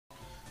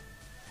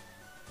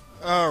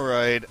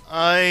Alright,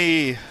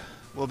 I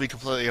will be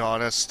completely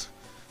honest.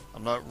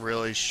 I'm not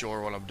really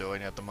sure what I'm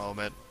doing at the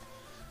moment.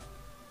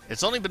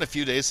 It's only been a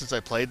few days since I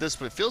played this,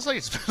 but it feels like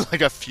it's been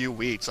like a few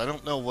weeks. I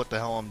don't know what the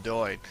hell I'm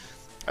doing.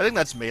 I think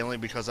that's mainly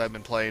because I've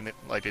been playing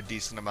like a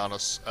decent amount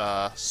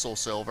of Soul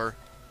Silver.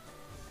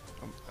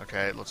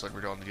 Okay, it looks like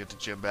we're going to get the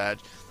gym badge.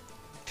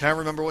 Can I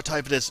remember what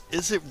type it is?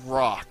 Is it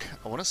rock?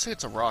 I want to say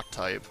it's a rock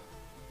type.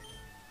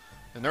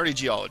 A nerdy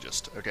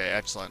geologist. Okay,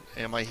 excellent.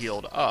 Am I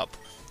healed up?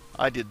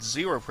 I did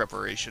 0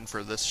 preparation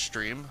for this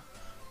stream.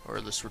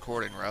 Or this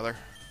recording, rather.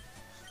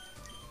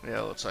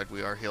 Yeah, looks like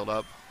we are healed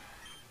up.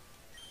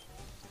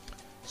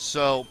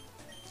 So,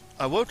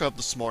 I woke up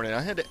this morning.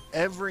 I had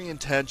every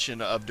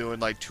intention of doing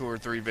like 2 or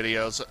 3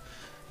 videos.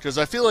 Because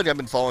I feel like I've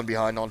been falling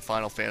behind on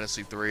Final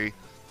Fantasy 3.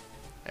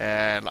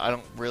 And I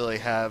don't really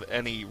have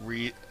any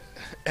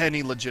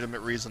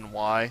legitimate reason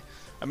why.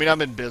 I mean, I've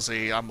been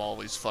busy. I'm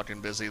always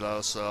fucking busy,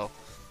 though, so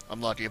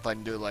I'm lucky if I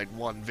can do like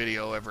 1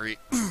 video every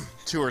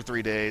 2 or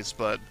 3 days,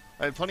 but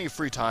I had plenty of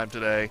free time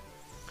today.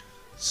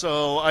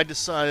 So I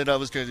decided I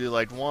was going to do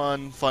like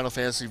 1 Final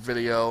Fantasy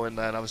video, and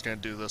then I was going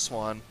to do this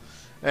one.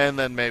 And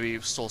then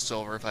maybe Soul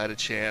Silver if I had a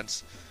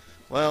chance.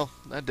 Well,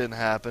 that didn't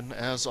happen.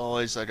 As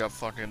always, I got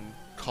fucking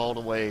called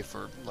away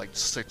for like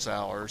 6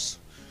 hours.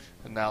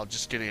 And now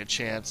just getting a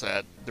chance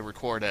at the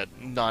record at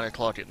 9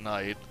 o'clock at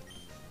night.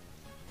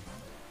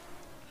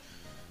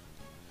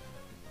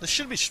 This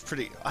should be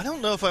pretty... I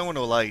don't know if I want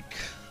to, like...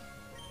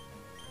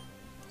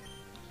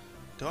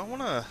 Do I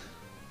want to...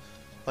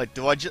 Like,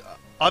 do I just...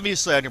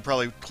 Obviously, I can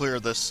probably clear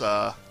this,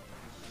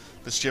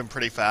 this gym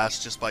pretty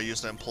fast just by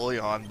using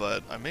Empoleon,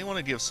 but I may want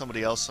to give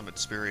somebody else some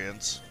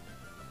experience.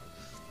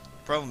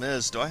 Problem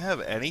is, do I have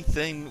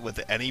anything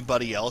with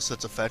anybody else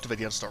that's effective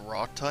against a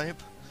rock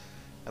type?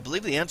 I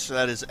believe the answer to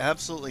that is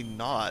absolutely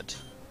not.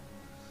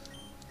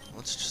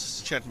 Let's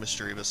just check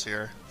Mischievous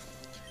here.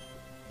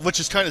 Which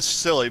is kind of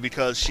silly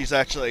because she's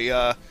actually,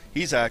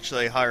 he's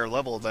actually a higher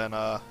level than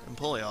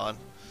Empoleon.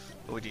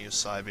 But we can use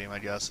Psybeam, I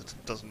guess. It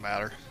doesn't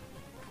matter.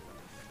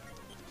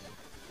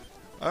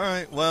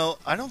 Alright, well,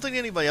 I don't think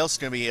anybody else is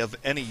going to be of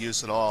any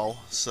use at all.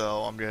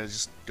 So I'm going to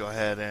just go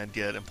ahead and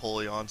get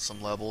Empoleon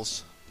some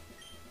levels.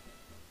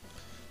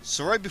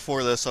 So right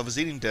before this, I was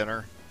eating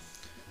dinner.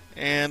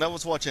 And I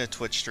was watching a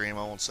Twitch stream,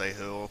 I won't say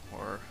who,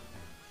 or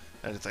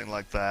anything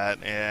like that,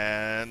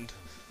 and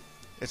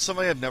it's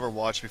somebody I've never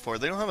watched before.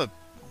 They don't have a,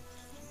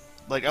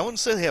 like, I wouldn't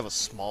say they have a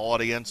small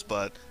audience,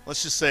 but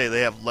let's just say they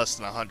have less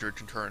than 100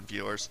 concurrent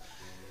viewers.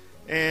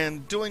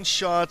 And doing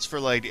shots for,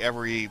 like,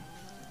 every,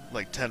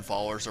 like, 10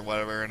 followers or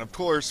whatever, and of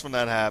course, when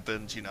that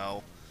happens, you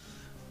know,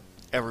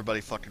 everybody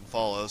fucking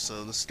follows.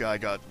 So this guy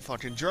got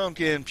fucking drunk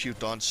and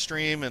puked on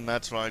stream, and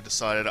that's when I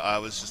decided I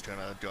was just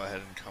gonna go ahead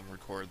and come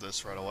record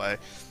this right away.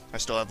 I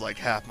still have like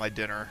half my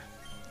dinner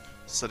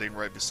sitting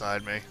right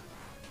beside me.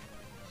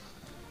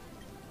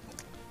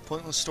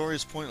 Pointless story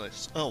is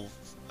pointless. Oh,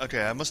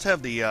 okay, I must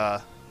have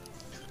the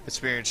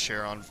experience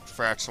share on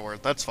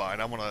Fraxor. That's fine,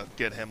 I want to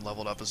get him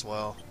leveled up as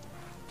well.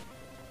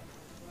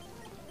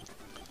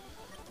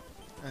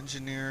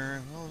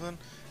 Engineer, relevant.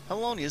 How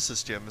long is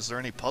this gym? Is there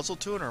any puzzle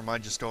to it, or am I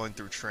just going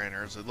through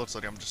trainers? It looks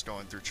like I'm just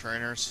going through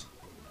trainers.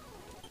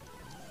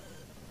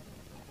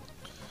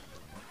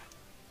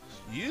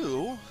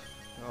 You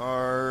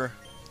are...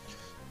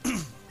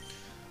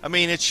 I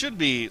mean, it should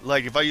be,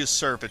 like, if I use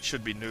Surf, it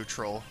should be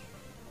neutral.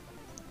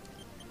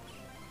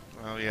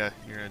 Oh yeah,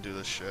 you're gonna do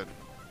this shit.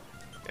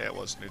 Yeah, it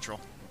was neutral.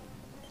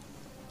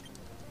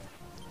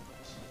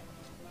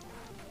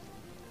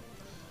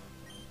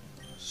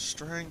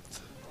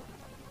 Strength.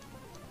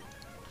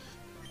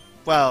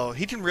 Wow,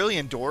 he can really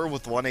endure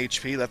with 1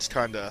 HP? That's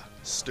kinda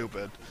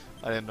stupid.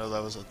 I didn't know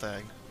that was a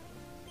thing.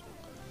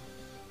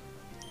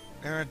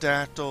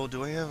 Aerodactyl,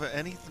 do I have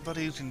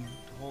anybody who can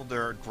hold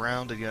their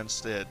ground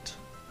against it?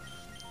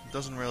 It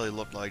doesn't really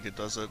look like it,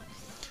 does it?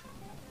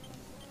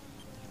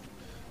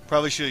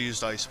 Probably should have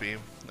used Ice Beam.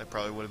 That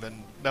probably would have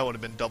been, that would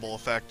have been double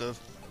effective.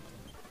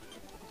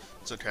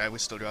 It's okay, we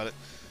still got it.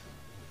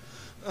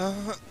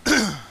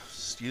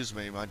 Excuse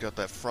me, I got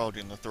that frog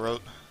in the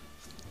throat.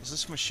 Is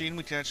this a machine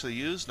we can actually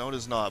use? No, it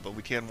is not, but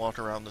we can walk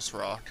around this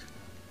rock.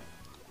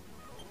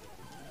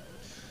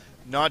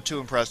 Not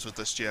too impressed with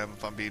this gym,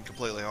 if I'm being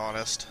completely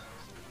honest.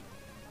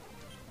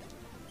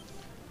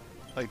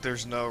 Like,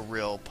 there's no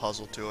real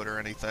puzzle to it or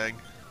anything.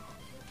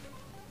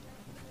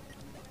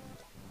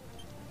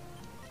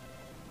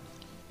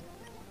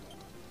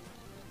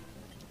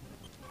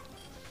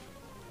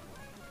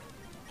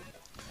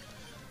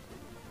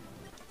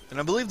 And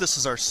I believe this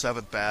is our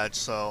 7th badge,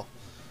 so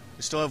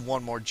we still have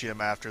 1 more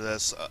gym after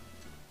this.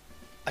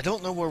 I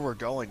don't know where we're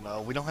going,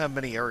 though. We don't have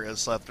many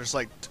areas left. There's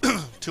like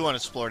 2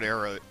 unexplored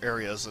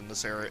areas in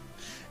this area,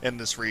 in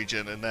this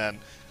region, and then,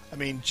 I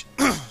mean,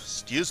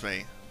 excuse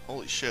me.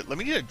 Holy shit. Let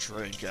me get a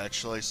drink,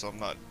 actually, so I'm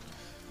not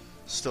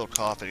still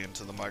coughing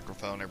into the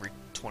microphone every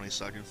 20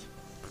 seconds.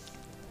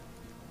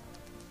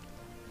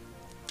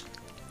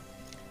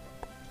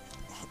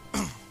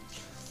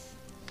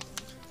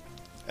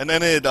 And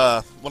then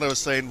what I was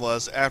saying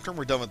was, after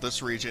we're done with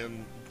this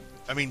region,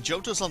 I mean,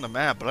 Johto's on the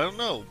map, but I don't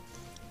know.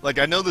 Like,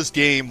 I know this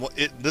game,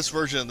 this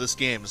version of this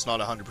game is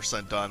not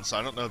 100% done, so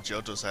I don't know if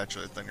Johto's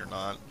actually a thing or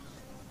not.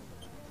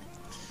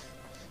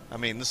 I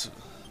mean, let's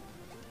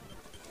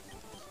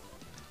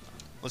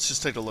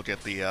just take a look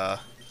at the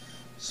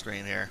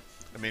screen here.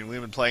 I mean,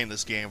 we've been playing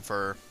this game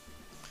for,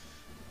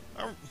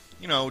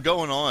 you know,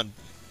 going on,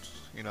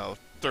 you know,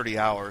 30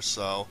 hours,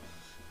 so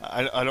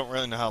I don't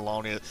really know how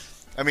long it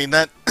is. I mean,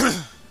 that,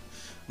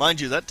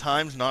 mind you, that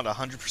time's not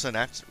 100%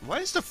 accurate. Why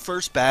is the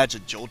first badge a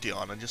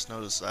Jolteon? I just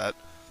noticed that.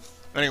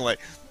 Anyway,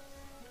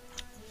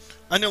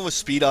 I know with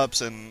speed ups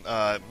and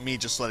me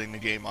just letting the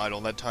game idle,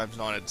 that time's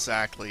not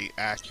exactly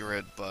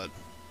accurate, but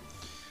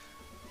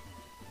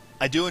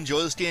I do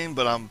enjoy this game,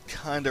 but I'm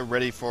kind of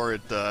ready for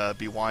it to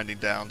be winding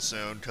down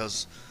soon,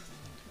 because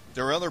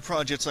there are other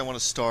projects I want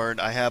to start.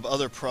 I have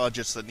other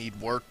projects that need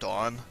worked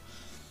on,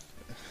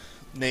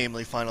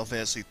 namely Final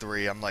Fantasy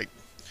III. I'm like,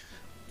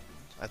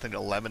 I think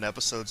 11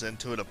 episodes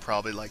into it of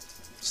probably like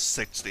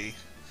 60,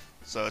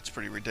 so it's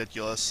pretty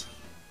ridiculous.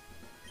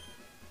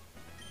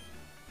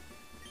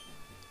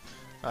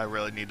 I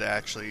really need to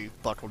actually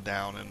buckle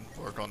down and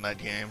work on that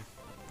game.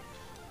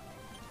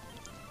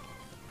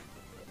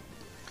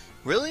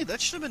 Really? That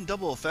should have been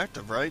double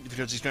effective, right?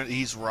 Because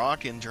he's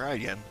Rock and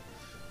Dragon.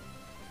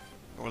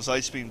 Or was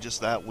Ice Beam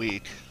just that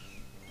weak?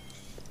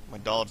 My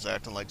dog's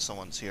acting like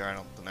someone's here.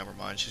 Never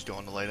mind. She's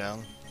going to lay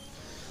down.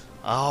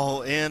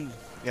 Oh, and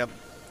yep.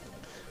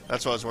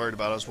 That's what I was worried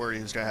about. I was worried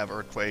he was gonna have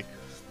Earthquake,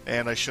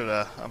 and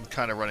I'm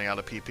kind of running out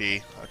of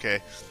PP.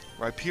 Okay,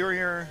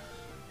 Rhyperior.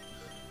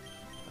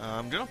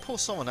 I'm gonna pull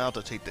someone out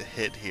to take the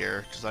hit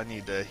here because I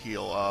need to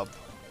heal up.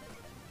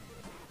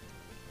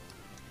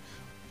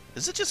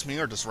 Is it just me,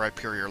 or does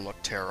Rhyperior look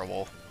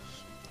terrible?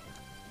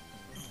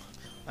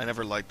 I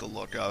never liked the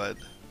look of it.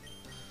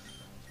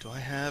 Do I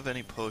have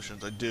any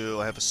potions? I do.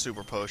 I have a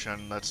super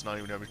potion. That's not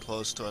even going to be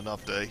close to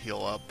enough to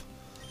heal up.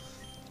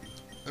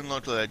 And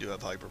luckily I do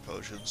have hyper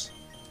potions.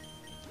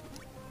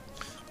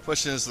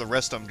 Question is, the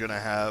rest I'm going to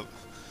have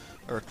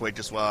Earthquake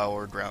as well,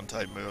 or ground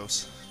type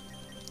moves.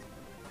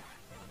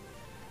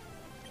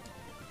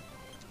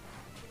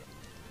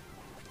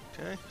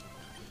 Okay.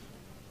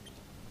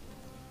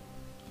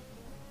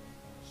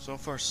 So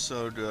far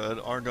so good.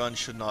 Argon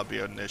should not be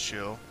an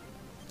issue.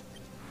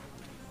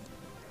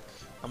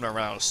 I'm gonna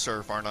run out of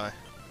Surf, aren't I?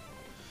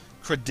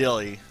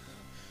 Credilli.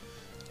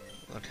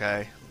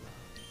 Okay.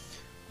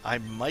 I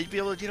might be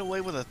able to get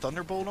away with a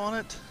Thunderbolt on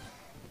it.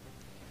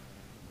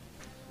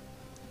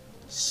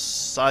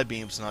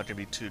 Psybeam's not gonna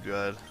be too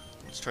good.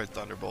 Let's try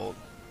Thunderbolt.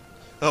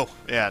 Oh,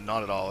 yeah,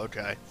 not at all.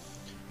 Okay.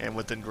 And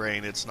with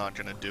Ingrain, it's not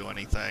gonna do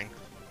anything.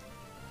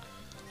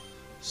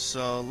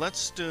 So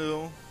let's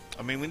do...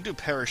 I mean, we can do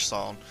Perish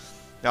Song.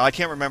 Now, I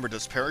can't remember,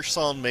 does Perish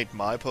Song make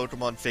my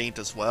Pokemon faint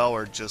as well,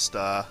 or just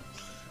the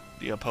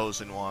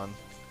opposing one?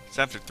 It's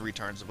after 3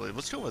 turns, I believe.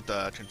 Let's go with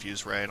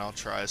Confused Ray, and I'll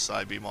try a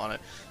Psybeam on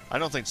it. I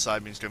don't think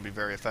Psybeam's going to be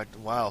very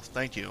effective. Wow,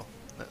 thank you.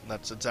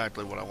 That's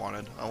exactly what I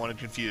wanted. I wanted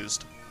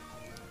Confused.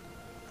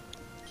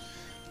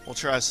 We'll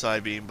try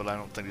Psybeam, but I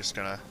don't think it's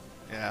going to...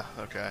 Yeah,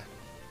 okay.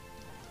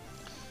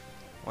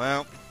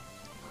 Well...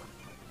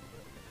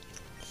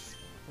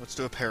 Let's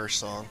do a Perish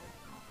Song.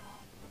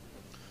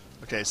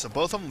 Okay, so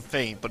both of them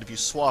faint, but if you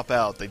swap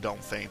out, they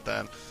don't faint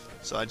then.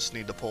 So I just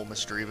need to pull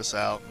Misdreavus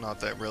out. Not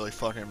that it really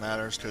fucking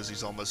matters, because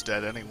he's almost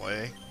dead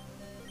anyway.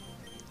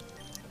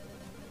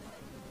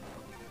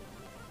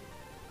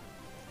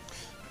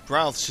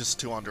 Growlith's just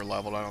too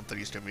underleveled. I don't think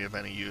he's going to be of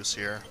any use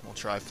here. We'll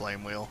try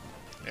Flame Wheel.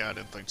 Yeah, I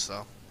didn't think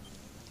so.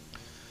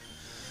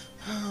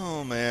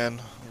 Oh, man.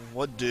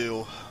 What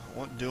do?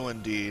 What do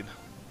indeed?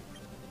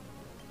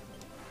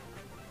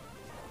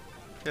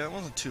 Yeah, it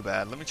wasn't too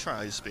bad. Let me try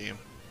Ice Beam.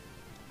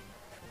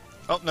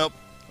 Oh, nope.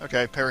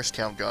 Okay, Perish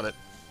Count got it.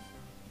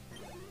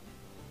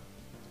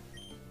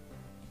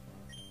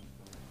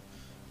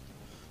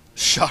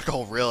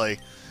 Shuckle, really?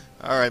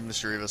 Alright,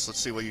 Mr. Evis, let's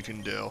see what you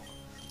can do.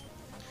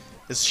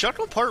 Is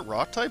Shuckle part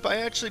rock type? I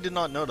actually did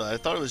not know that. I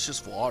thought it was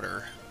just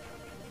water.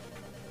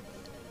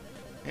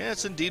 Yeah,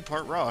 it's indeed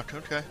part rock.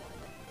 Okay.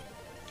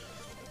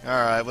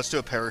 Alright, let's do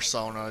a Perish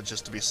Song on it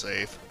just to be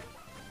safe.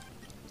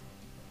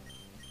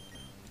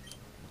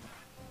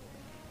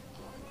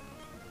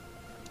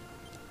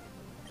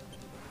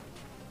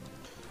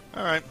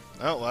 Alright.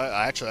 Oh, well,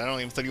 actually, I don't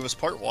even think it was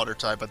part water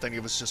type. I think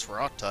it was just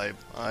rock type.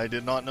 I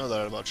did not know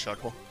that about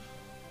Shuckle.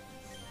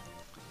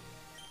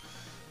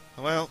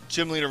 Well,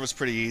 Gym Leader was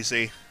pretty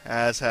easy,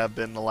 as have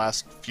been the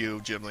last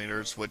few Gym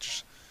Leaders,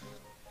 which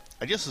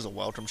I guess is a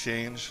welcome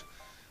change.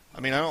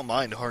 I mean, I don't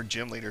mind hard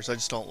Gym Leaders, I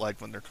just don't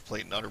like when they're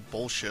complete and utter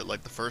bullshit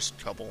like the first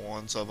couple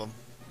ones of them.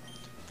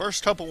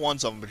 First couple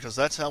ones of them, because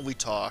that's how we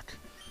talk.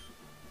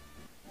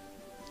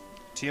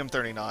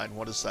 TM39,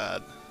 what is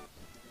that?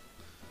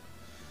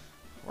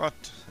 Rock...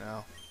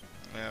 no.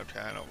 Okay,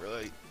 I don't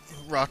really...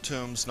 Rock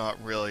Tomb's not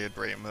really a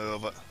great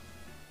move.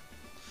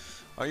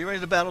 Are you ready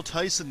to battle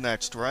Tyson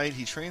next, right?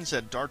 He trains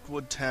at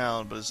Darkwood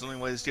Town, but his only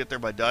way is to get there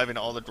by diving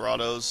all the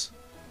grottos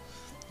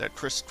that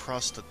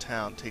crisscross the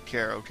town. Take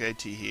care, okay,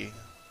 Teehee?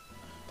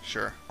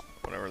 Sure.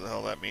 Whatever the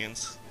hell that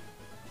means.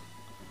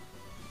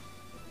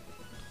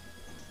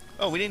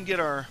 Oh, we didn't get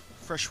our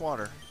fresh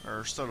water,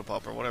 or soda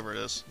pop, or whatever it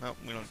is. Nope,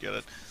 we don't get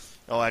it.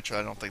 Oh, actually,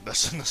 I don't think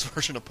that's in this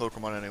version of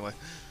Pokemon anyway.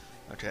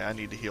 Okay, I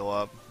need to heal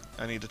up.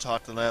 I need to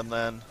talk to them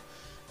then,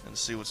 and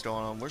see what's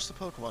going on. Where's the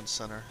Pokemon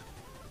Center?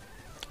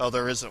 Oh,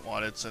 there isn't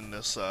one. It's in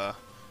this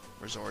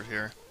resort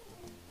here.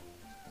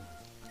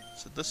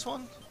 Is it this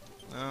one?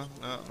 No,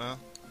 no, no.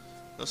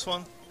 This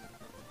one?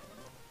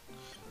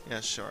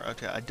 Yeah, sure.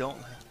 Okay, I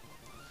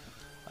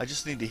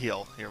just need to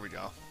heal. Here we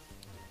go.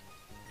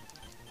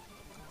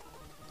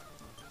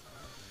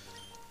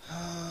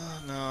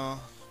 No.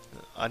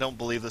 I don't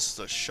believe this is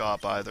a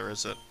shop either,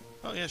 is it?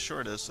 Oh, yeah,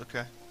 sure it is.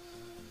 Okay.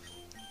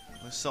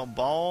 We sell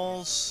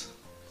balls.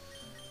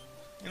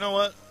 You know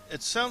what?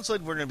 It sounds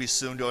like we're going to be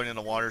soon going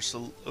into water,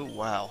 so... Oh,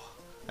 wow.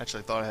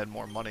 Actually, I thought I had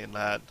more money than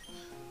that.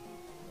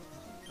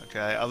 Okay,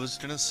 I was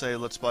going to say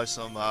let's buy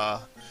some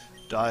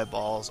dye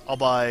balls. I'll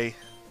buy...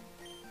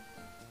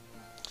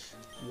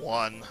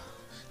 1.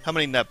 How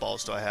many net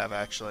balls do I have,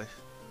 actually?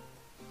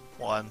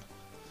 1.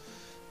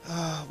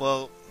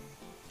 Well...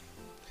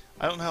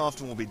 I don't know how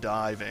often we'll be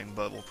diving,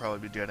 but we'll probably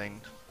be getting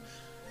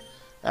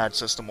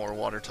access to more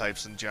water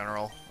types in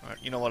general.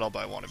 Alright, you know what? I'll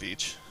buy 1 of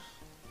each.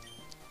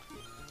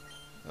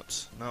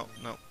 Oops. No,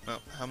 no, no.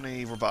 How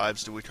many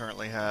revives do we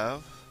currently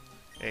have?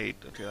 8.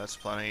 Okay, that's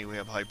plenty. We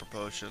have hyper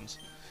potions.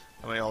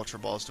 How many ultra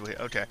balls do we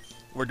have? Okay,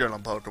 we're good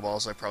on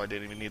Pokeballs. I probably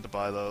didn't even need to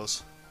buy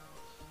those.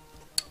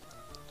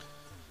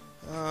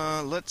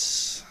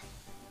 Let's...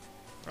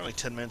 We're only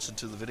 10 minutes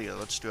into the video.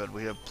 Let's do it.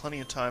 We have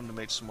plenty of time to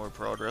make some more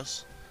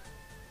progress.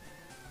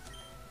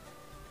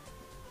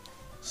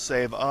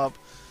 Save up.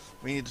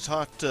 We need to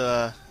talk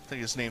to, I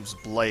think his name's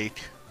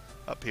Blake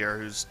up here,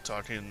 who's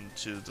talking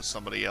to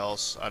somebody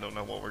else. I don't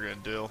know what we're going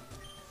to do.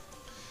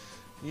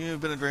 You've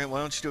been a great...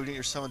 Why don't you go get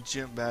your 7th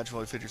gym badge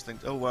while you fit your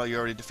thing? Oh, wow, you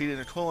already defeated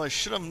Nicole. I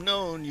should have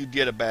known you'd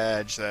get a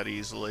badge that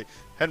easily.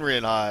 Henry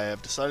and I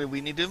have decided we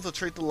need to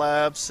infiltrate the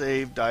lab,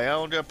 save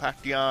Dialga,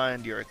 Pactia,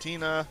 and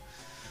Giratina,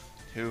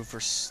 who,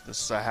 this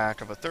is a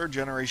hack of a 3rd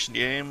generation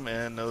game,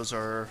 and those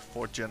are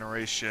 4th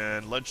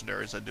generation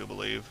legendaries, I do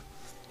believe.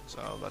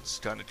 So that's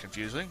kind of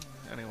confusing.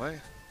 Anyway.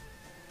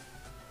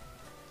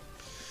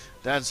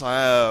 Dad's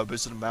lab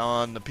is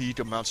on the peak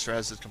of Mount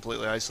Stratus is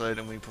completely isolated,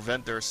 and we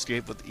prevent their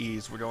escape with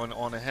ease. We're going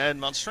on ahead.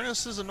 Mount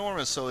Stratus is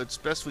enormous, so it's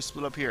best we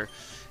split up here.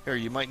 Here,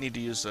 you might need to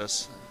use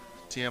this.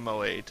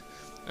 TM08.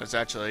 It's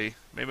actually...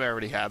 Maybe I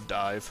already have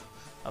Dive.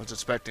 I was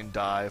expecting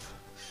Dive.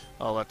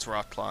 Oh, that's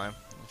Rock Climb.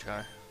 Okay.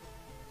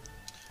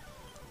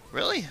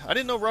 Really? I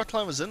didn't know Rock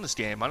Climb was in this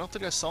game. I don't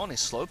think I saw any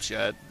slopes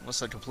yet,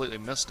 unless I completely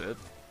missed it.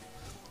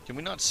 Can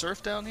we not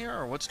surf down here,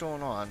 or what's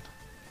going on?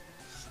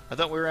 I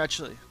thought we were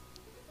actually...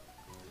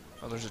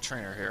 Oh, there's a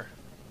trainer here.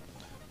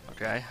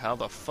 Okay, how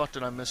the fuck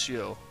did I miss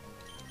you?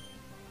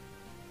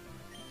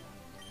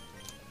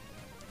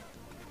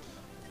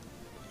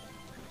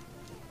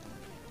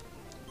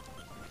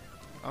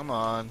 Come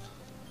on.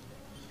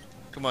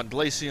 Come on,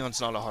 Glaceon's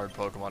not a hard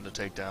Pokemon to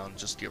take down.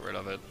 Just get rid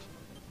of it.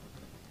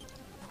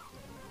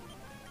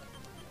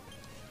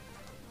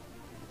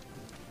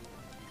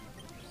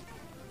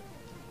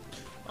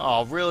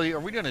 Oh, really? Are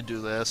we gonna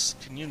do this?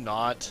 Can you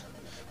not?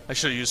 I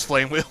should have used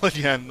Flame Wheel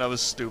again. That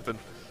was stupid.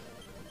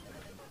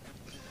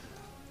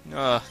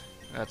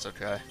 That's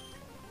okay.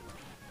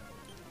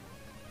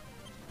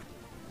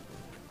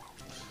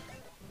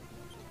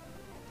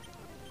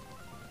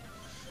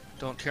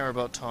 Don't care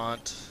about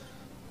Taunt.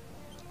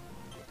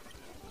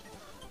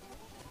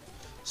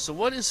 So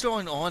what is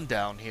going on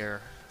down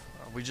here?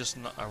 Are we just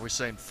not, are we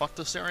saying fuck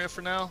this area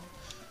for now?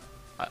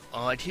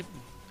 I keep...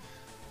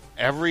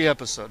 Every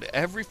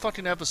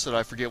fucking episode,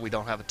 I forget we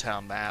don't have a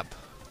town map.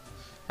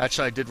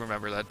 Actually, I did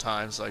remember that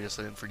time, so I guess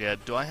I didn't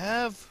forget. Do I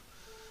have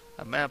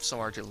a map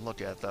somewhere to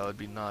look at, though? It'd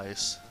be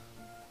nice.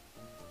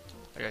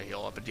 I gotta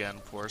heal up again,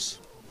 of course.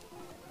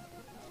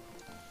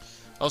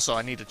 Also,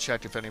 I need to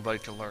check if anybody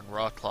can learn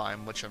Rock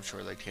Climb, which I'm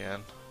sure they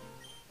can.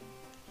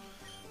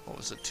 What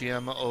was it,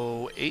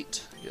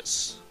 TM08?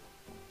 Yes.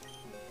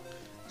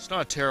 It's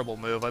not a terrible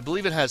move. I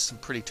believe it has some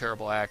pretty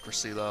terrible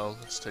accuracy, though.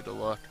 Let's take a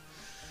look.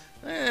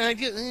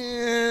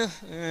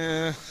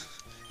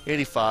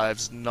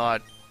 85's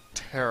not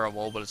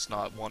terrible, but it's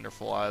not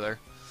wonderful either.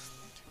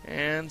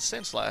 And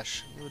Sand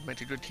Slash would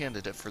make a good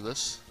candidate for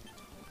this.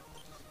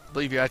 I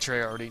believe you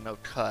actually already know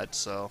Cut,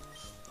 so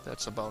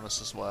that's a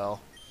bonus as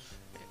well.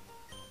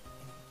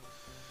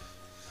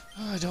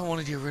 I don't want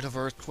to get rid of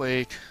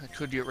Earthquake. I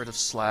could get rid of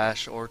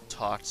Slash or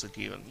Toxic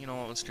even. You know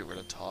what, let's get rid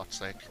of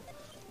Toxic.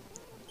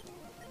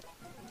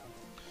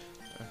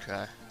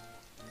 Okay.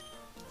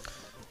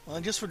 Well,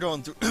 I guess we're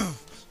going through...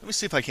 Let me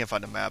see if I can't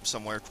find a map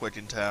somewhere quick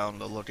in town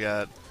to look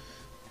at.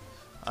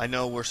 I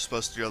know we're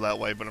supposed to go that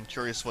way, but I'm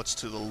curious what's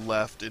to the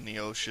left in the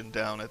ocean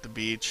down at the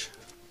beach.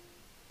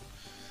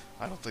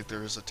 I don't think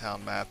there is a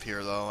town map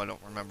here, though. I don't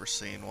remember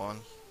seeing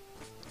one.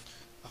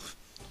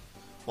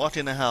 Walk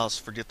in the house,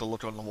 forget to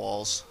look on the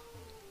walls.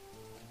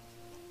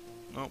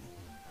 Nope.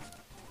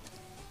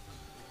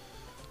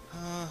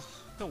 Oh,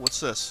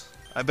 what's this?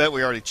 I bet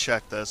we already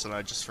checked this and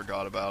I just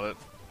forgot about it.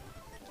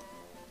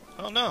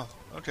 Oh no.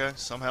 Okay,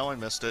 somehow I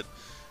missed it.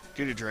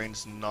 Duty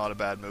Drain's not a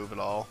bad move at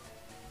all.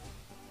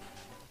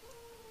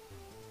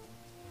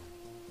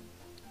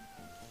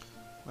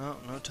 Well,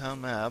 no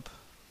town map.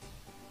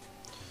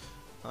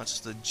 That's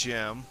the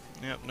gym.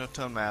 Yep, no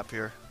town map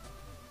here.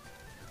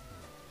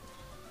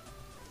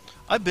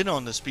 I've been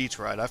on this beach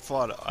ride. I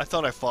thought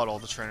I fought all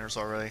the trainers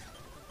already.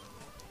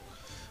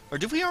 Or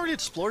did we already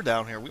explore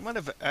down here? We might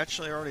have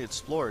actually already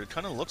explored. It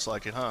kind of looks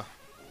like it, huh?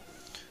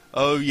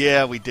 Oh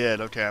yeah, we did.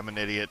 Okay, I'm an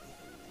idiot.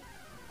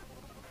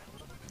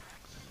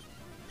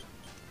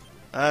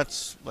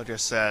 That's, like I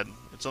said,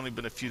 it's only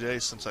been a few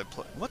days since I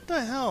played. What the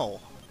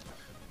hell?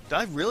 Did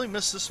I really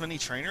miss this many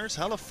trainers?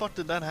 How the fuck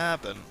did that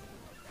happen?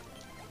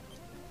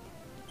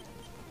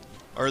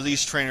 Or are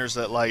these trainers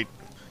that, like,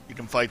 you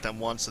can fight them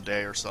once a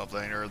day or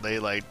something, or they,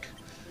 like,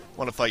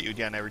 want to fight you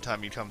again every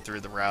time you come through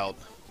the route?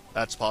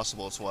 That's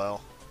possible as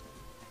well.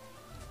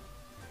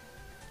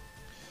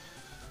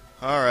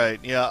 Alright,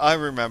 yeah, I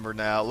remember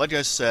now. Like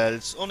I said,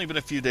 it's only been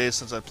a few days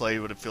since I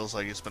played, but it feels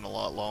like it's been a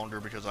lot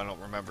longer because I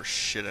don't remember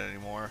shit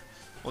anymore.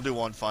 We'll do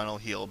one final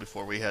heal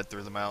before we head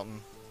through the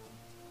mountain.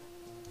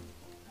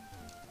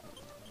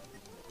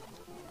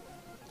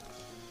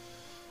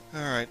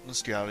 Alright,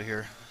 let's get out of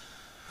here.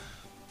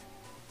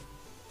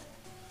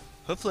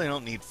 Hopefully I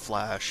don't need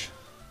flash.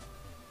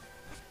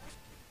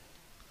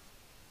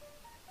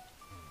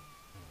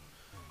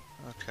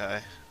 Okay.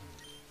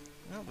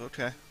 Oh,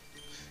 okay.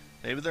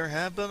 Maybe there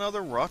have been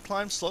other rock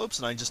climb slopes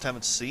and I just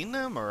haven't seen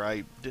them, or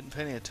I didn't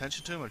pay any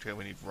attention to them. Okay,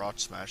 we need rock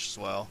smash as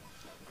well.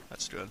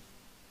 That's good.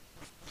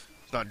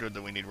 It's not good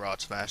that we need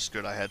rock smash. It's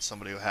good I had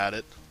somebody who had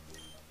it.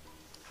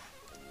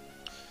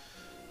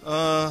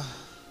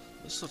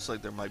 This looks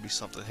like there might be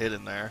something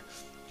hidden there.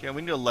 Yeah, we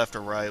can go left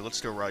or right.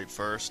 Let's go right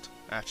first.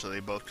 Actually, they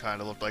both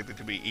kind of look like they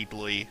could be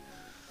equally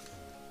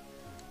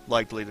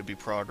likely to be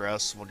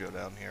progress. We'll go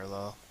down here,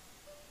 though.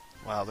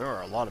 Wow, there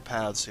are a lot of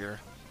paths here.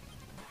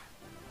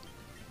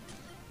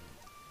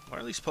 Why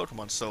are these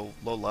Pokemon so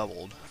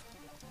low-leveled?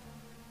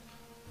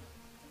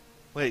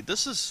 Wait,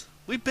 this is...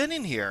 We've been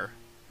in here!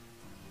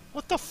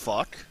 What the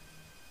fuck?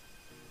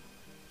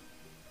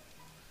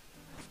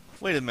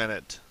 Wait a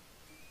minute.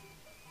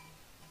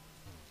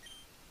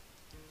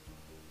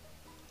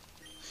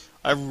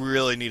 I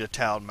really need a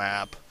town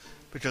map.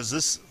 Because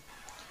this...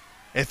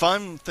 If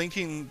I'm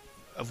thinking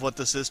of what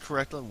this is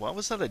correctly... Why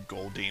was that a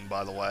Goldeen,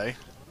 by the way?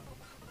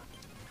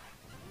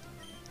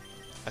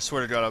 I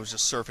swear to God, I was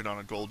just surfing on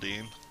a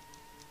Goldeen.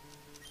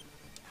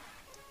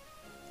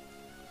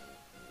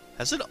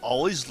 Has it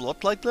always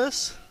looked like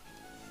this?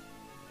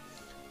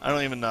 I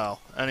don't even know.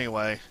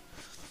 Anyway.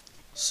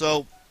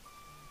 So,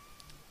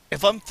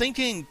 if I'm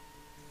thinking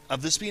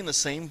of this being the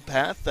same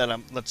path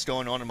that's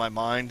going on in my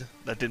mind,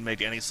 that didn't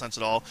make any sense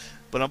at all.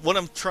 But what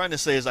I'm trying to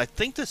say is I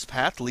think this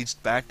path leads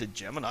back to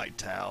Gemini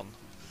Town.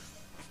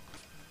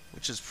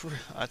 Which is,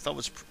 I thought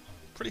was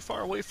pretty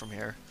far away from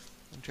here.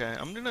 Okay,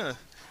 I'm going to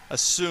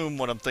assume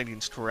what I'm thinking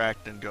is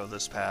correct and go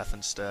this path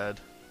instead.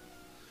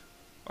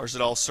 Or does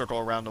it all circle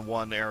around the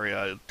one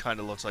area? It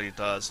kind of looks like it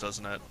does,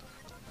 doesn't it?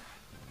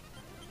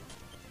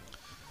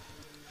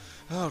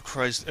 Oh,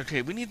 Christ.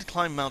 Okay, we need to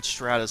climb Mount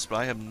Stratus, but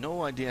I have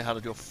no idea how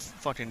to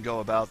fucking go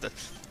about that.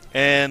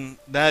 And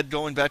that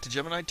going back to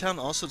Gemini Town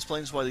also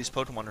explains why these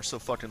Pokemon are so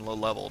fucking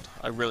low-leveled.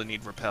 I really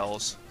need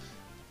repels.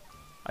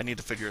 I need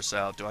to figure this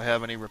out. Do I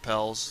have any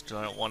repels?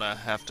 I don't want to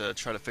have to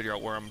try to figure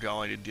out where I'm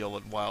going to deal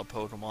with wild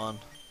Pokemon.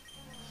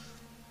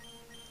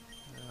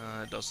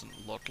 It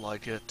doesn't look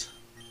like it.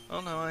 Oh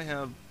no, I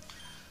have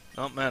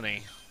not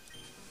many.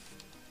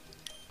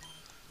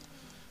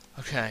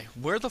 Okay,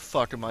 where the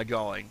fuck am I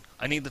going?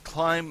 I need to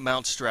climb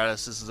Mount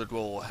Stratus. This is the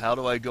goal. How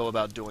do I go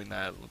about doing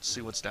that? Let's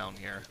see what's down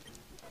here.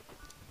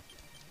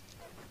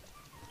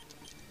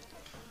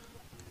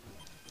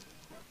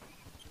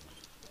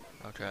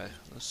 Okay,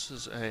 this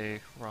is a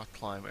rock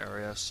climb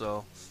area,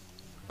 so...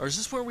 Or is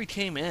this where we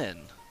came in?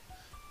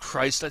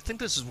 Christ, I think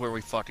this is where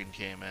we fucking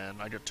came in.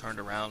 I got turned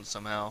around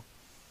somehow.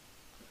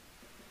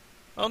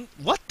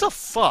 What the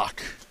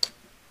fuck?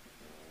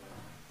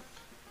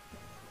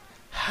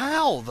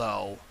 How,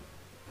 though?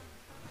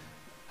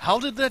 How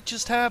did that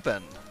just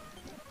happen?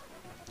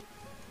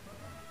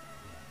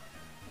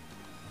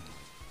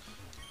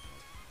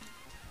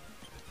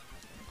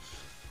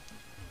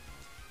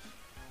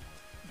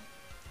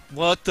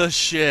 What the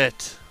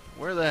shit?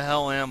 Where the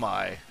hell am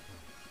I?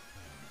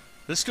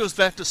 This goes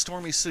back to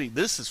Stormy City.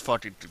 This is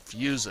fucking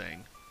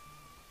confusing.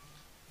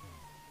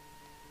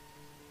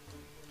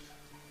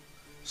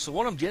 So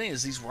what I'm getting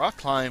is these rock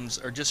climbs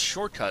are just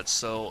shortcuts.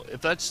 So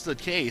if that's the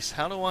case,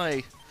 how do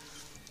I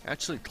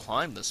actually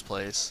climb this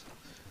place?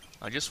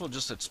 I guess we'll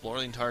just explore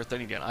the entire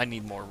thing again. I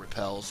need more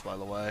repels, by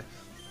the way.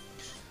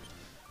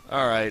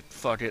 Alright,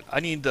 fuck it. I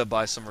need to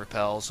buy some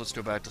repels. Let's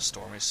go back to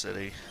Stormy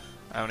City.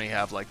 I only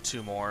have like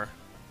 2 more.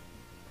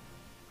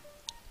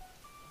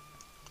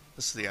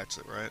 This is the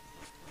exit, right?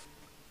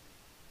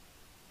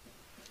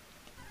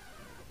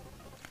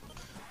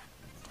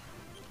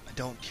 I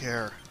don't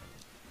care.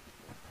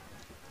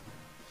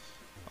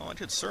 Oh, I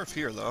could surf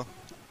here, though.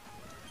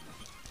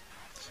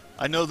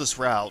 I know this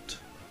route.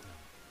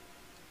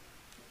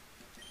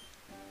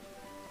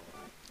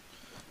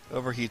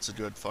 Overheat's a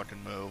good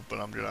fucking move, but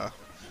I'm gonna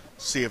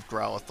see if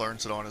Growlithe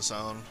learns it on his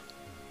own.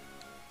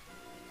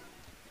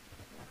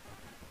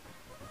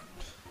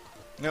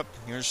 Yep,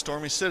 here's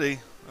Stormy City.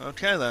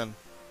 Okay then.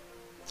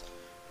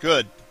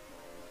 Good.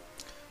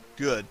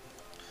 Good.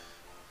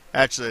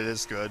 Actually, it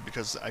is good,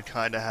 because I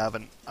kind of have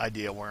an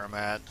idea where I'm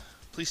at.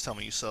 Please tell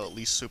me you sell at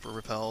least super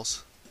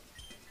repels.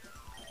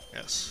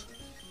 Yes.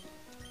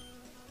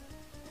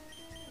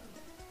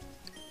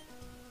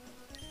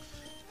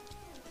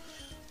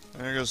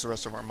 There goes the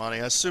rest of our money.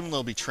 I assume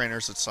there'll be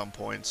trainers at some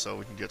point, so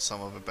we can get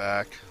some of it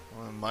back.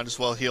 Well, might as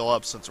well heal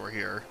up since we're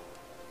here.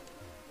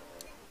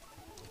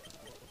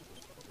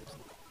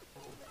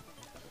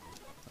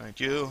 Thank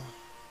you.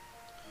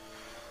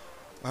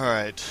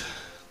 Alright.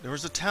 There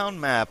was a town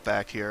map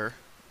back here.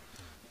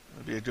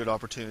 It'd be a good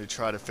opportunity to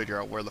try to figure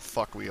out where the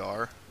fuck we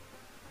are.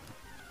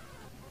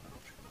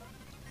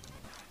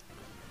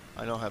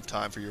 I don't have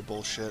time for your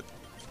bullshit.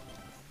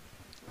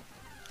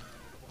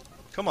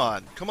 Come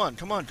on, come on,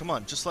 come on, come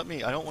on. Just let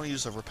me... I don't want to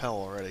use a repel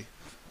already.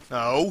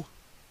 No.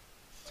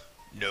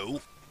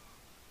 No.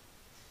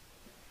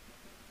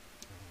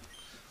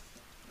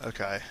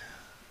 Okay.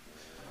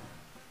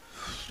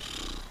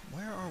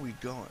 Where are we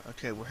going?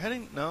 Okay, we're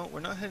heading... No, we're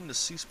not heading to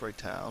Sea Spray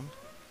Town.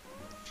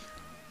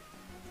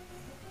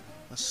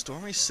 That's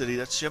Stormy City.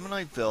 That's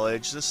Gemini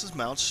Village. This is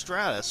Mount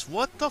Stratus.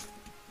 What the...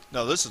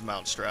 No, this is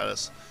Mount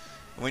Stratus.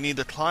 We need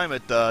to climb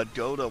it to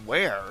go to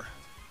where?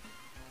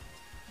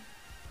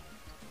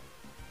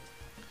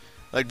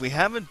 Like, we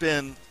haven't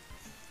been...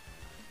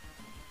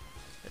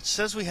 It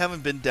says we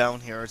haven't been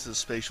down here to the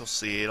Spatial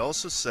Sea. It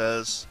also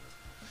says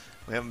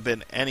we haven't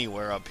been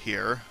anywhere up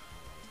here.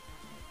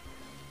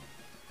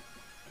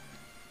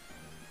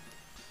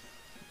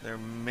 There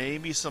may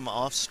be some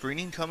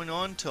off-screening coming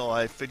on till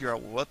I figure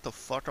out what the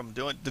fuck I'm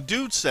doing. The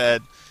dude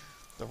said...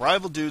 The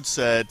rival dude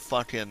said,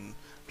 fucking,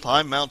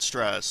 climb Mount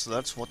Stratus. So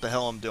that's what the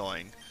hell I'm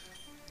doing.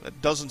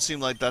 It doesn't seem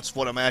like that's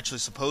what I'm actually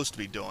supposed to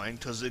be doing,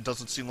 because it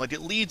doesn't seem like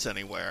it leads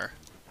anywhere.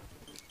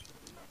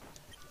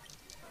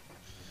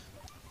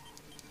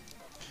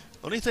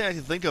 The only thing I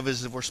can think of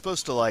is if we're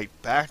supposed to, like,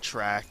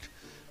 backtrack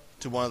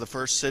to one of the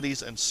first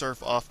cities and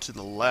surf off to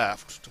the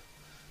left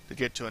to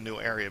get to a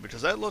new area,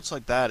 because that looks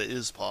like that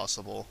is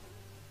possible.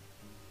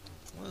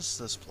 What is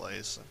this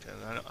place? Okay,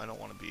 I don't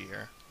want to be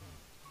here.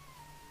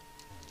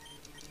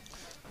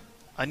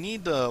 I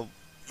need to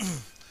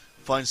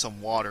find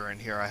some water in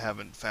here I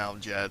haven't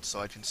found yet, so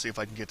I can see if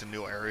I can get to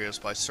new areas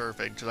by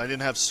surfing, because I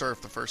didn't have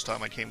surf the first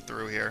time I came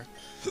through here.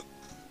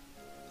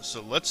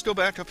 So let's go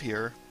back up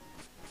here.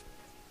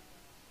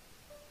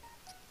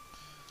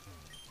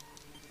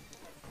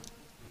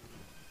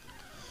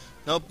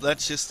 Nope,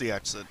 that's just the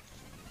exit.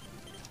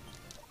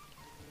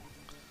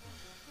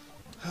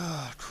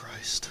 Ah,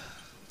 Christ.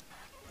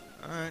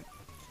 Alright,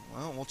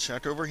 well, we'll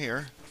check over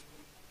here.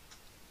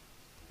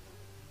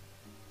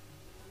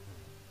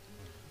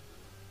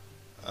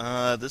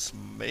 This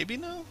maybe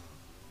no?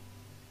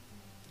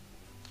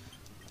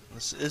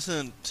 This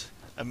isn't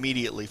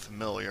immediately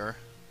familiar.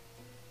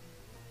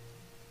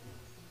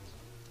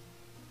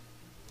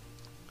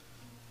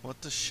 What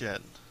the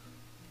shit?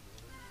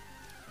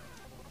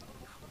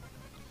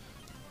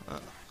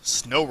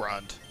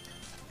 Snowrun.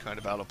 Kind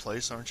of out of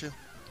place, aren't you?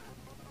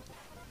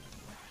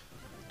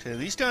 Okay,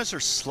 these guys are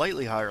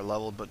slightly higher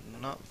leveled, but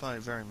not by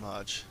very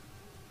much.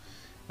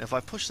 And if I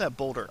push that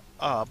boulder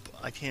up,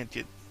 I can't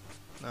get...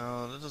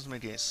 No, that doesn't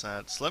make any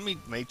sense. Let me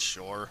make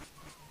sure.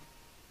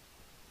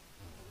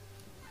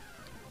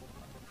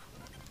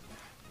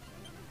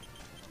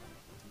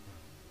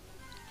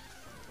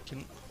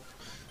 I'm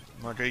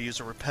not gonna use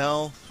a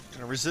repel.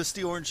 Gonna resist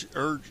the urge.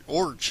 Gonna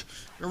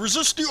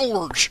resist the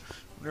urge.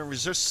 I'm gonna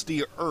resist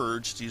the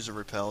urge to use a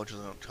repel because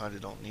I kind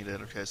of don't need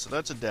it. Okay, so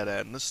that's a dead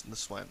end.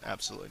 This went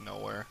absolutely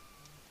nowhere.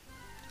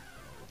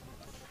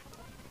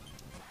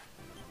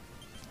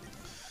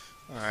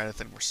 All right, I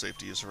think we're safe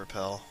to use a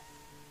repel.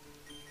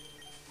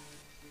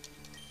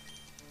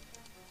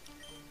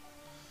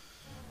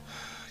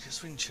 I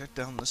guess we can check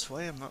down this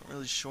way. I'm not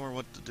really sure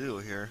what to do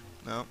here.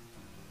 No.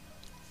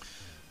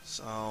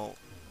 So,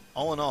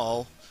 all in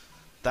all,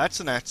 that's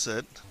an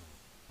exit.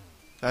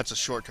 That's a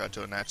shortcut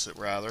to an exit,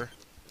 rather.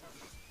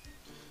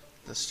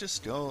 Let's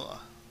just go...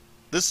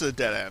 This is a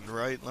dead end,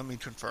 right? Let me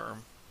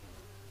confirm.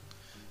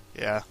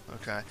 Yeah,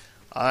 okay.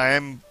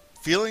 I'm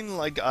feeling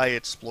like I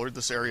explored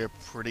this area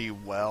pretty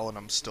well, and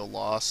I'm still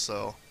lost,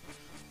 so...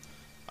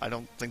 I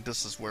don't think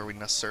this is where we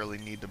necessarily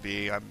need to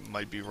be. I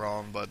might be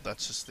wrong, but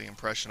that's just the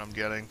impression I'm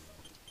getting.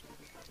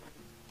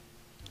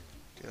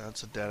 Okay,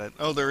 that's a dead end.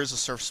 Oh, there is a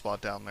surf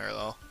spot down there,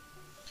 though.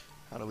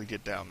 How do we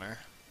get down there?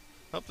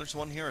 Oh, there's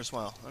one here as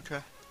well. Okay.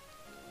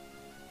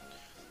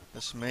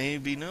 This may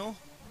be new.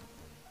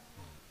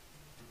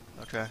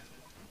 Okay.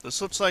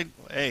 This looks like...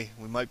 Hey,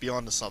 we might be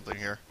onto something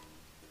here.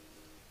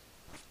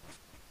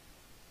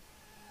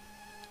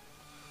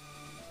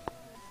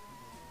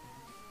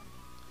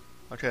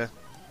 Okay.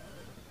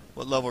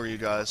 What level are you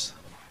guys?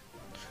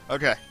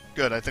 Okay,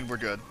 good. I think we're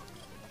good.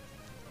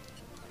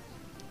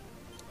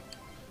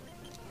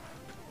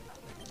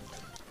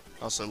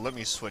 Also, let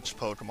me switch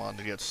Pokemon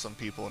to get some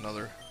people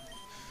another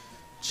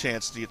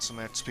chance to get some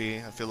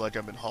XP. I feel like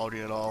I've been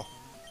hogging it all.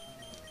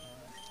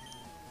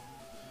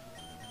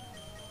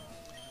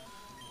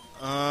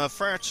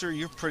 Fracture,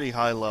 you're pretty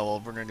high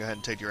level. We're gonna go ahead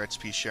and take your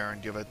XP share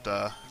and give it,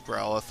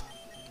 Growlithe.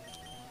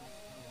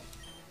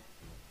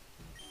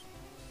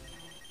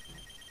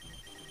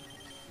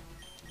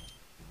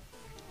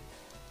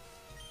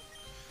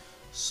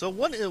 So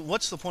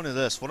what's the point of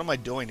this? What am I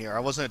doing here? I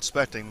wasn't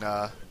expecting,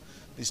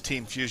 these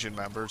Team Fusion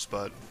members,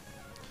 but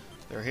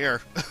they're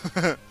here.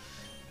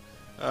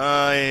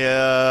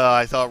 Yeah,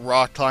 I thought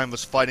Rock Climb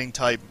was fighting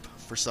type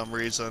for some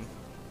reason.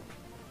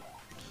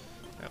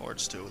 That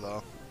works too,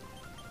 though.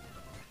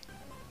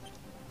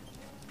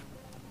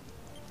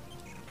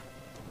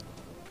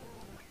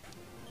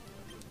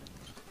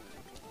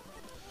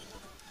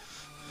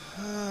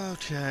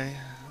 Okay.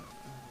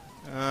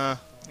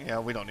 Yeah,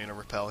 we don't need a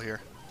repel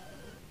here.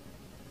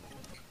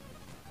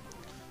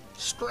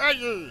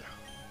 Scraggy!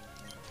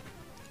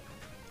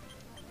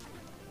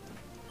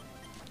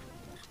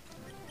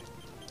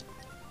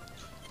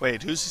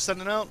 Wait, who's he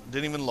sending out?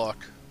 Didn't even look.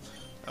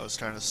 That was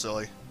kind of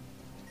silly.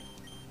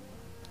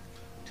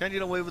 Can I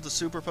get away with the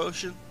super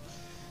potion?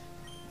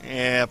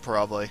 Yeah,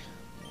 probably.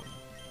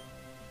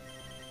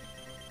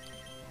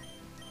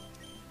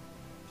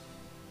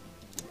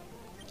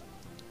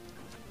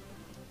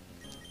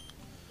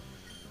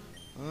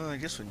 I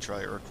guess we can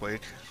try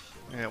Earthquake.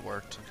 Yeah, it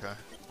worked. Okay.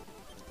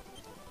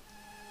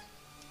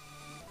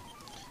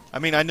 I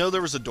mean, I know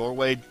there was a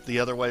doorway the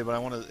other way,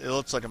 but it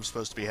looks like I'm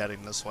supposed to be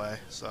heading this way,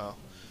 so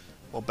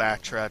we'll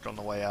backtrack on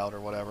the way out or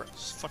whatever.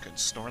 It's fucking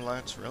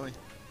Snorlax, really?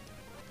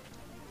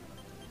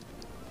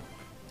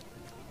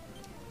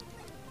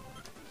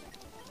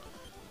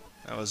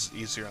 That was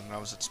easier than I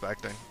was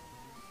expecting.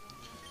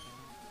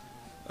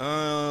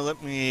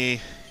 Let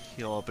me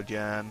heal up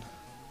again.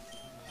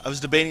 I was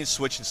debating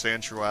switching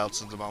Sandshrew out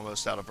since I'm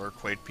almost out of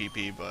Earthquake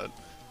PP, but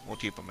we'll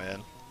keep him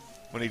in.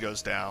 When he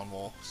goes down,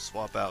 we'll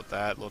swap out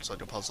that. Looks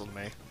like a puzzle to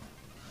me.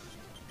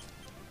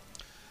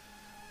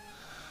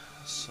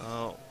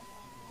 So,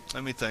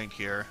 let me think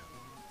here.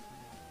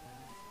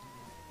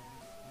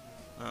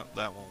 Oh,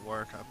 that won't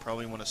work. I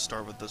probably want to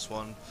start with this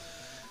one.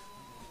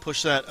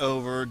 Push that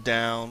over,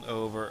 down,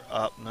 over,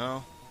 up.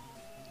 No?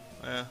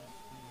 Eh.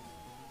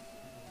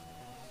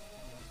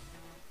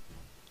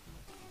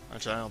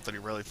 Actually, I don't think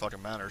it really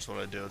fucking matters what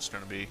I do. It's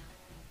going to be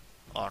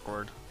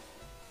awkward.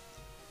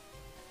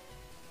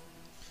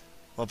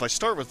 Well, if I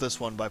start with this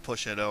one by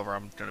pushing it over,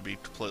 I'm going to be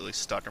completely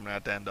stuck. I'm going to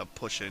have to end up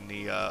pushing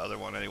the other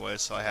one anyway,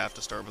 so I have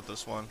to start with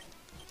this one.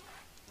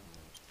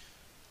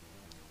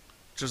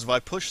 Because if I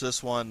push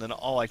this one, then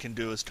all I can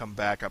do is come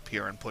back up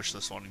here and push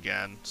this one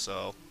again.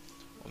 So,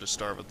 I'll just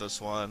start with this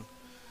one.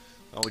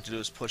 All we can do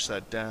is push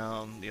that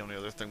down. The only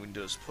other thing we can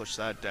do is push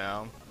that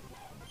down.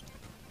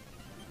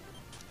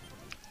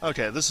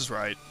 Okay, this is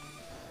right.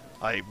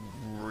 I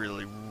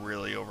really,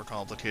 really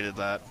overcomplicated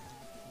that.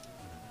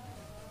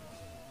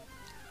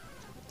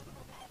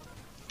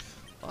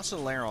 Lots of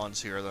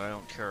Larons here that I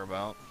don't care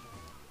about.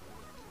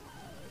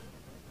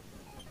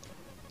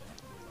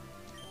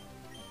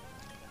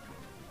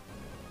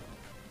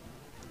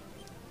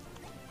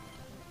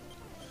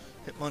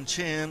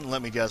 Hitmonchan,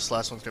 let me guess,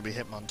 last one's gonna be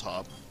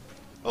Hitmontop.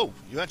 Oh,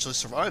 you actually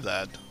survived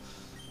that.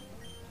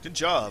 Good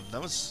job,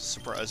 that was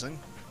surprising.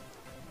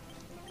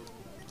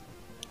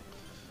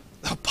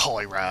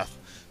 Poliwrath.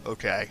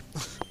 Okay.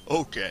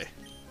 Okay.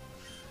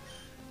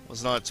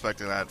 Was not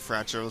expecting that.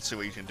 Fracture, let's see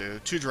what you can do.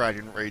 2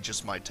 Dragon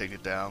Rages might take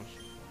it down.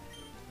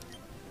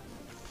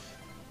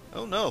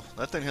 Oh no,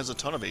 that thing has a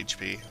ton of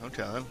HP.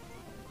 Okay then.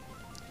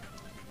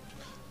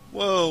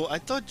 Whoa, I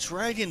thought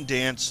Dragon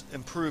Dance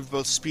improved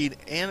both speed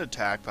and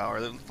attack power.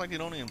 It looked like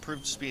it only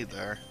improved speed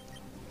there.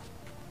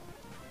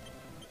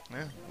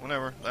 Yeah,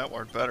 whatever. That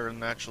worked better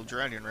than actual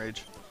Dragon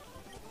Rage.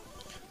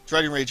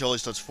 Dragon Rage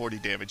always does 40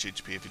 damage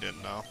HP if you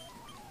didn't know.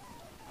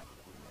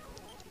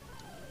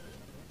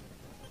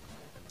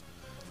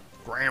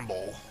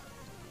 Gramble.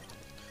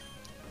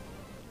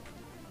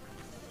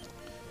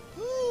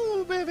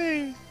 Ooh,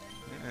 baby!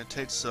 It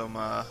takes some,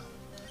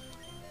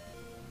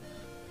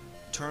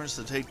 turns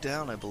to take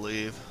down, I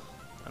believe.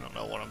 I don't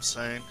know what I'm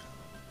saying.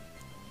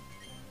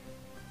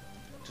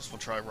 Just will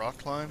try Rock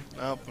Climb?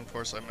 Nope, of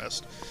course I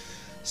missed.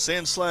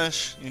 Sand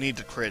Slash, you need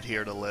to crit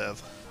here to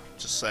live.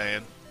 Just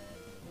saying.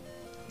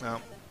 No.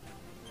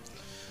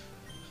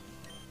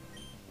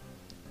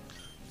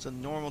 It's a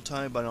normal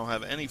type, I don't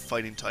have any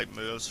fighting type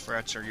moves.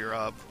 Fracture, you're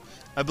up.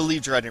 I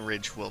believe Dragon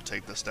Rage will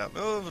take this down.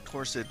 Oh, of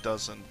course it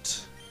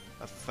doesn't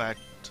affect...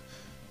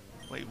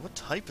 Wait, what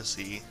type is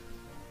he?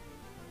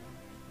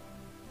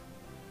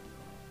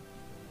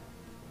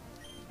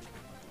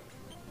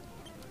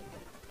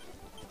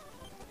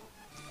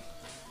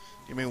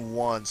 Give me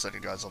 1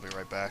 second, guys. I'll be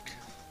right back.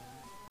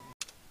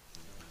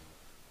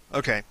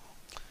 Okay.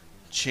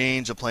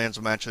 Change of plans.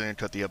 I'm actually going to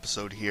cut the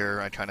episode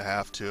here. I kind of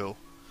have to.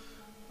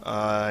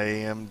 I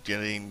am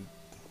getting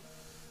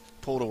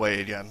pulled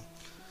away again.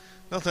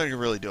 Nothing I can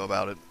really do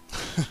about it.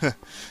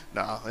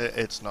 No,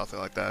 it's nothing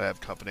like that. I have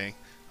company.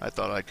 I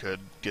thought I could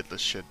get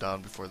this shit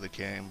done before they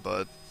came,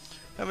 but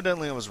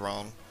evidently I was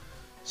wrong.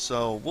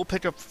 So we'll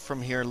pick up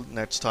from here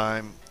next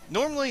time.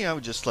 Normally I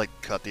would just like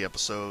cut the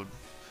episode,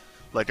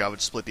 like I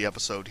would split the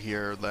episode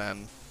here,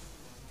 then,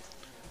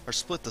 or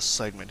split the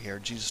segment here.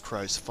 Jesus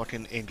Christ,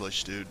 fucking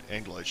English, dude.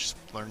 English.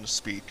 Learn to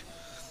speak.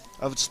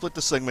 I would split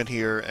the segment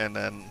here, and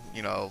then,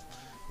 you know,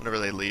 whenever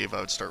they leave,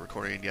 I would start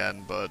recording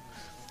again, but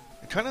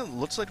it kind of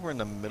looks like we're in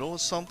the middle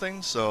of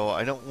something, so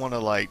I don't want to,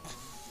 like,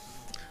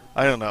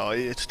 I don't know,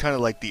 it's kind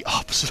of like the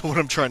opposite of what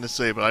I'm trying to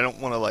say, but I don't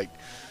want to, like,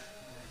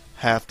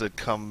 have to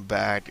come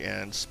back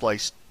and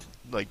splice,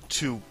 like,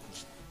 two,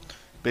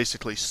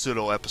 basically,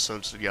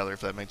 pseudo-episodes together, if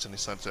that makes any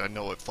sense. I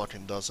know it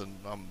fucking doesn't.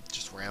 I'm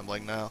just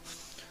rambling now.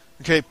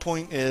 Okay,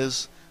 point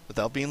is,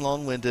 without being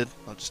long-winded,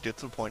 I'll just get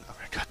to the point. I'm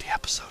going to cut the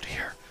episode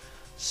here.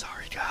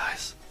 Sorry,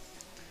 guys.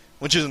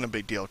 Which isn't a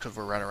big deal, because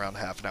we're right around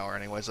half an hour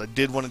anyways. I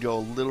did want to go a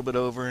little bit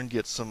over and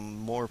get some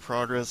more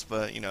progress,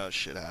 but, you know,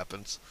 shit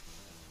happens.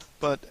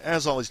 But,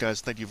 as always,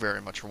 guys, thank you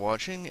very much for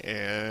watching,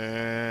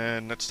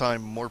 and next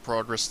time, more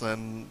progress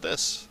than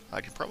this.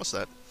 I can promise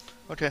that.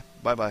 Okay,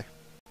 bye-bye.